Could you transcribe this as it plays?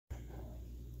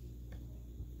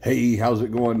Hey, how's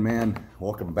it going, man?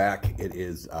 Welcome back. It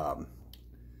is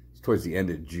it's towards the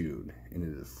end of June, and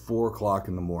it is 4 o'clock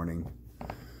in the morning.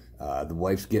 The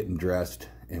wife's getting dressed,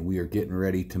 and we are getting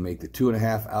ready to make the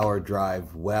 2.5-hour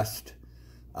drive west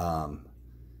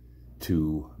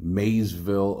to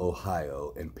Maysville,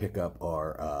 Ohio, and pick up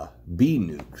our bee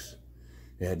nukes.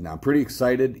 And I'm pretty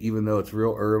excited, even though it's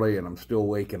real early and I'm still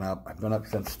waking up. I've been up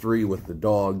since 3 with the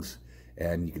dogs,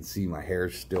 and you can see my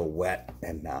hair's still wet,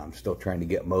 and I'm still trying to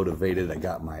get motivated. I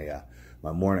got my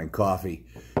my morning coffee,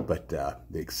 but the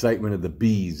excitement of the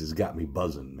bees has got me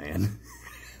buzzing, man.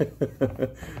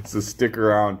 So stick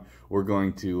around. We're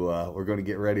going to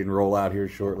get ready and roll out here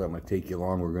shortly. I'm going to take you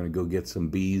along. We're going to go get some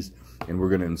bees, and we're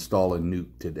going to install a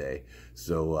nuke today.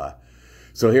 So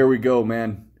so here we go,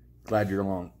 man. Glad you're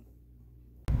along.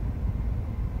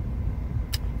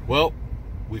 Well,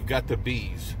 we've got the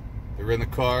bees. They're in the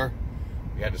car.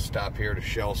 We had to stop here at a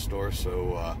shell store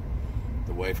so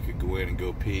the wife could go in and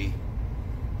go pee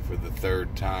for the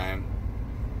 3rd time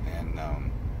and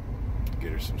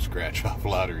get her some scratch-off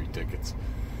lottery tickets.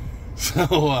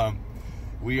 So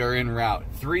we are en route.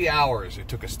 3 hours. It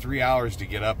took us 3 hours to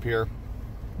get up here,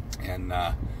 and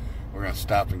we're going to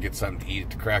stop and get something to eat at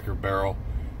the Cracker Barrel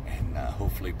and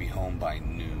hopefully be home by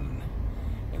noon.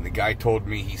 And the guy told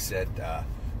me, he said,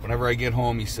 whenever I get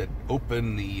home, he said,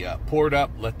 open the port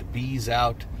up, let the bees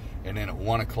out, and then at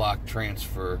 1 o'clock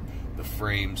transfer the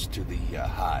frames to the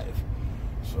hive.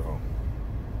 So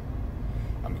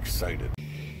I'm excited.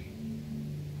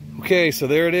 Okay, so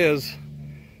there it is.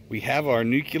 We have our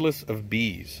nucleus of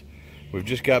bees. We've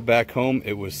just got back home.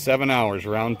 It was 7 hours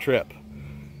round trip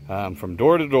from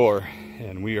door to door,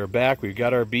 and we are back. We've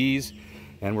got our bees,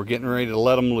 and we're getting ready to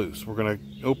let them loose. We're going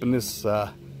to open this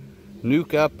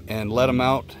nuke up and let them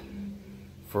out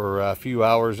for a few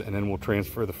hours, and then we'll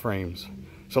transfer the frames.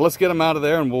 So let's get them out of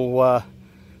there, and we'll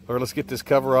let's get this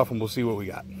cover off and we'll see what we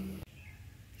got.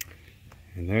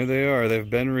 And there they are. They've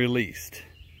been released.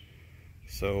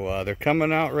 So they're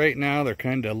coming out right now. They're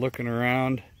kind of looking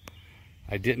around.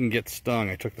 I didn't get stung.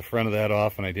 I took the front of that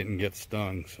off and I didn't get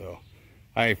stung. So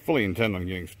I fully intend on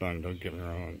getting stung, don't get me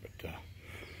wrong, but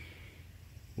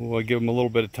we'll give them a little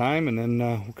bit of time, and then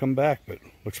we'll come back. But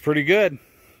looks pretty good.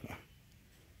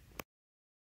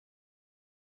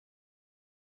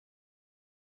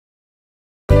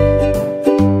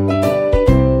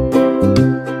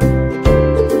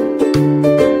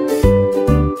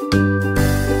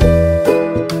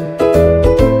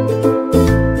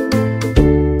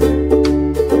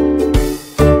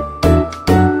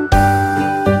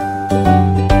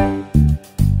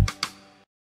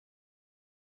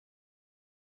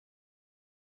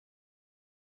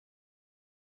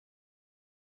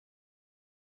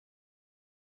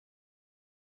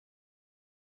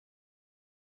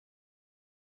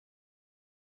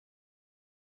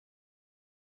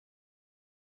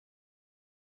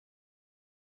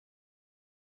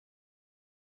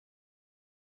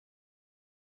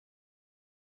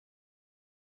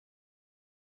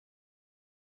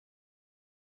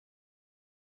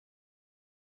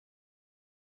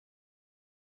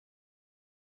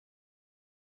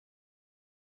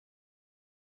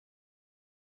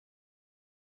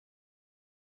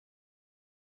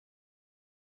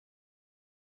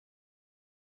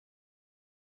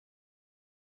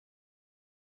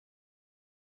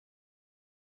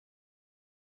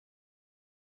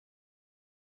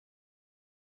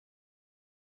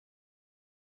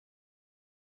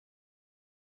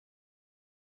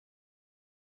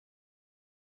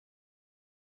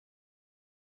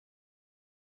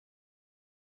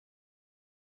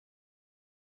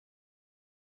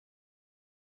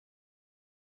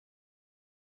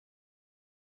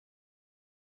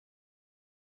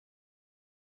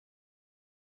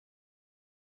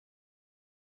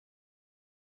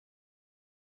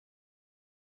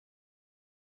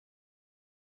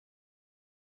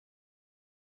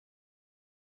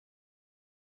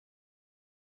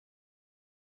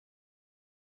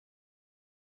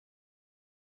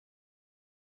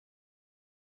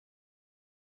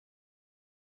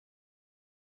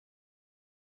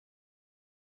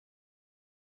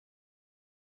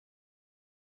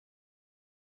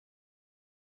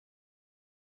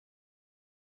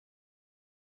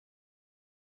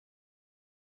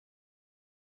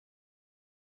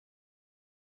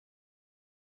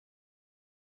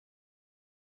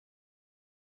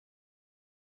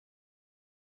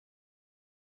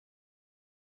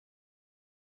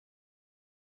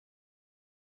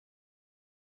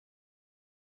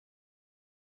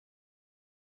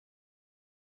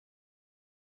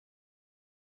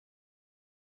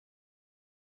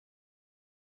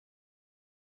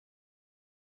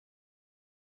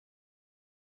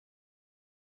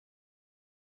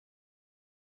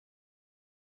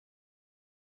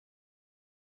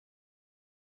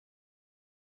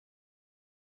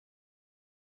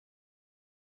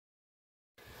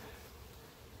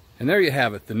 And there you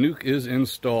have it. The nuke is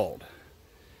installed.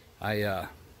 I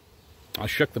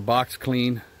shook the box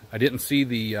clean. I didn't see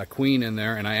the queen in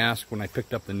there, and I asked when I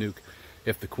picked up the nuke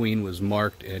if the queen was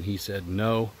marked, and he said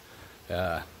no. He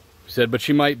said, but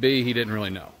she might be. He didn't really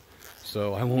know.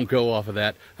 So I won't go off of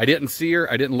that. I didn't see her.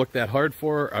 I didn't look that hard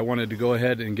for her. I wanted to go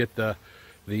ahead and get the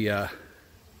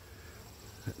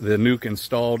nuke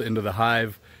installed into the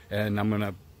hive, and I'm going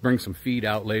to bring some feed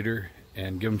out later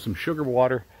and give them some sugar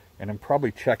water, and then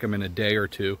probably check them in a day or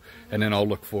two, and then I'll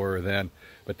look for her then.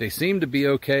 But they seem to be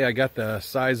okay. I got the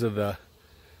size of the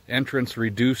entrance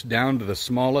reduced down to the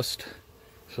smallest,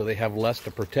 so they have less to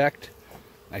protect.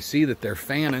 I see that they're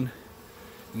fanning.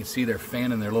 You can see they're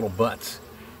fanning their little butts.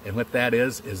 And what that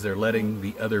is they're letting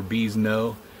the other bees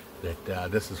know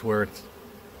that this is where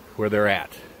they're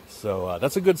at. So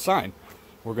that's a good sign.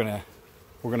 We're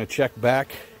gonna check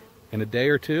back in a day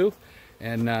or two,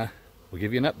 and we'll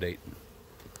give you an update.